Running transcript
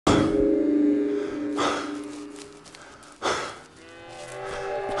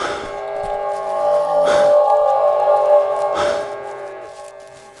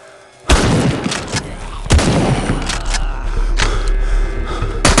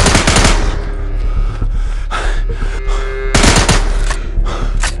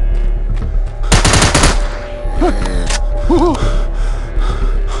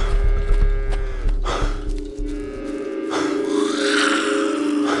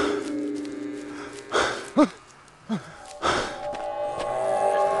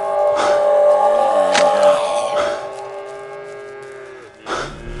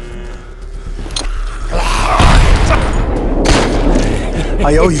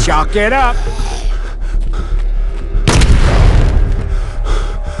I owe you. Chalk it up.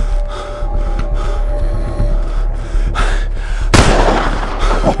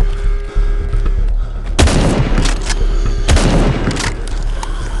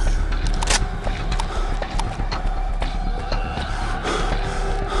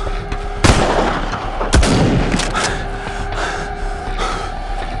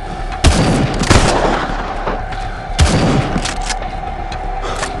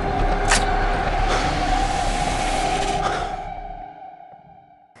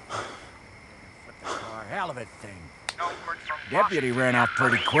 Deputy ran off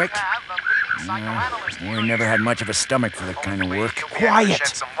pretty quick. We never had much of a stomach for that kind of work.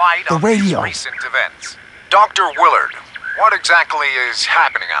 Quiet! The radio! Recent events. Dr. Willard, what exactly is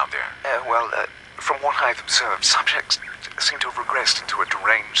happening out there? From what I've observed, subjects seem to have regressed into a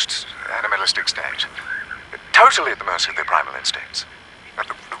deranged, animalistic state. Totally at the mercy of their primal instincts. And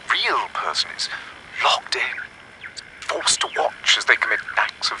the real person is locked in, forced to watch as they commit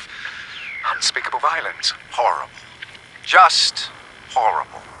acts of unspeakable violence. Horrible. Just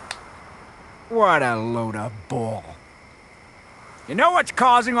horrible. What a load of bull. You know what's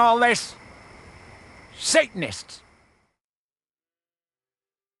causing all this? Satanists.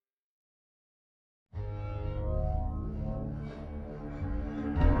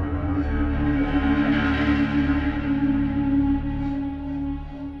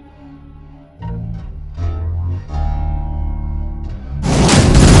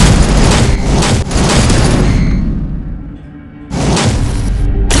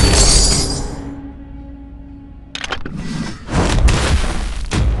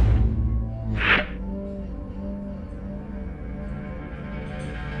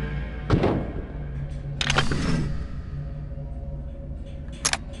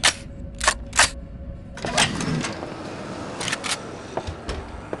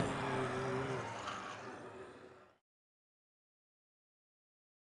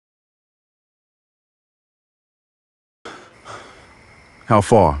 How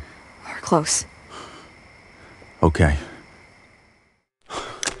far? We're close. Okay.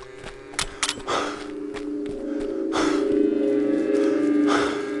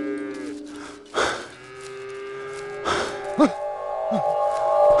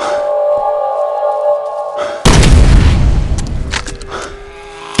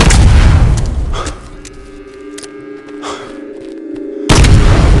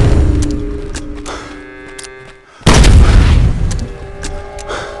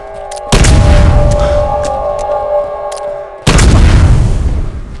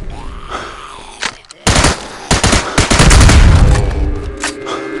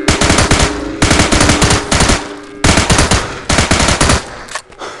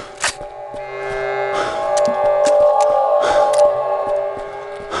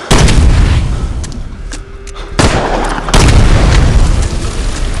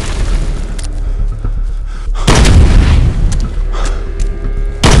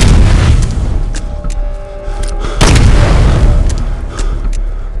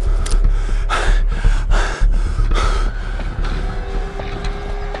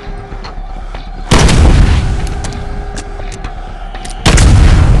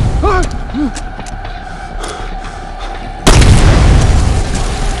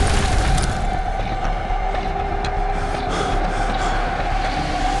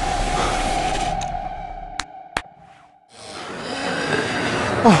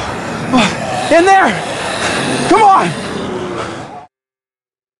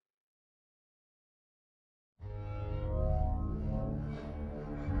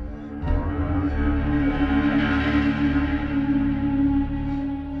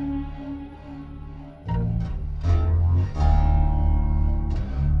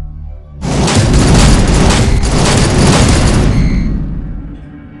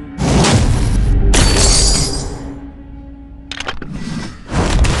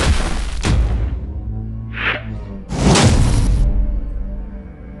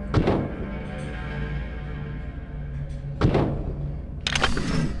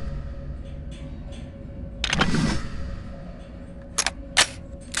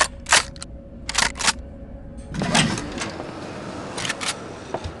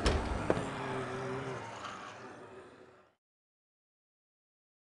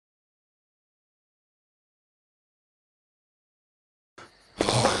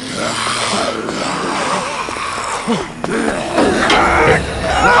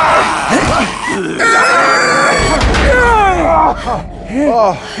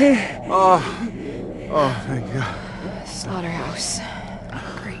 Oh, thank God. Slaughterhouse.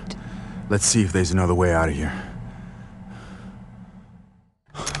 Great. Let's see if there's another way out of here.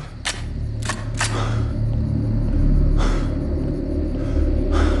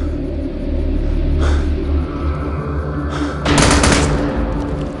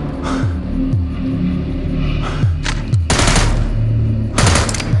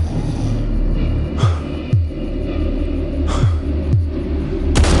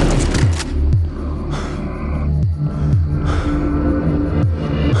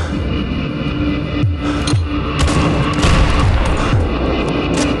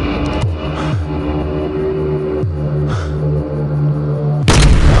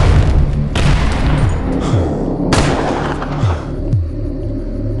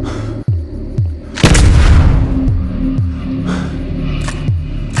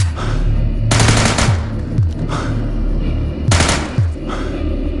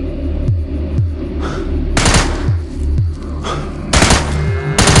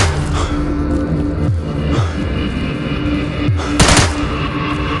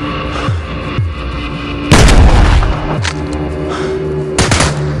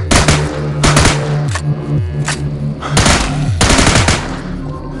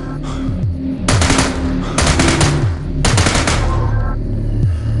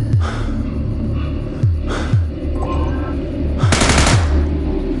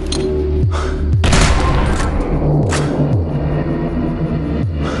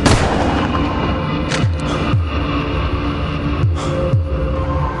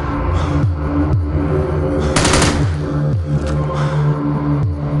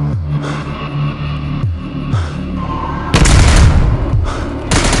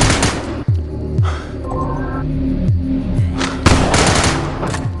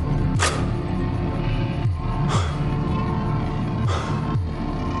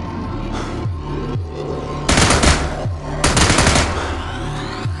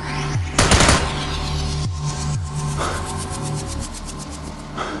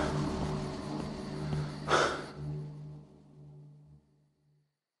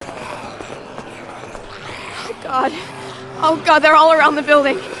 God. Oh God, they're all around the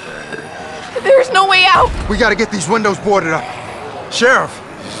building. There's no way out. We gotta get these windows boarded up. Sheriff,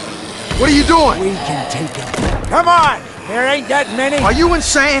 what are you doing? We can take them. Come on! There ain't that many. Are you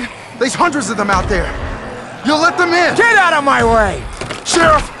insane? There's hundreds of them out there. You'll let them in. Get out of my way!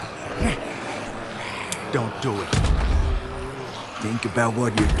 Sheriff! Don't do it. Think about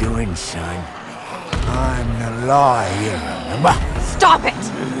what you're doing, son. I'm the law here, remember? Stop it!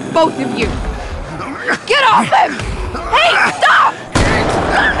 Both of you! Get off him! Hey, stop!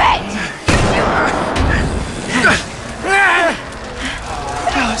 Stop it!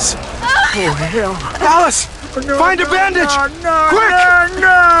 Alice! Oh, hell. Alice! Find a bandage! No, Quick!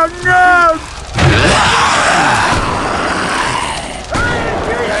 no!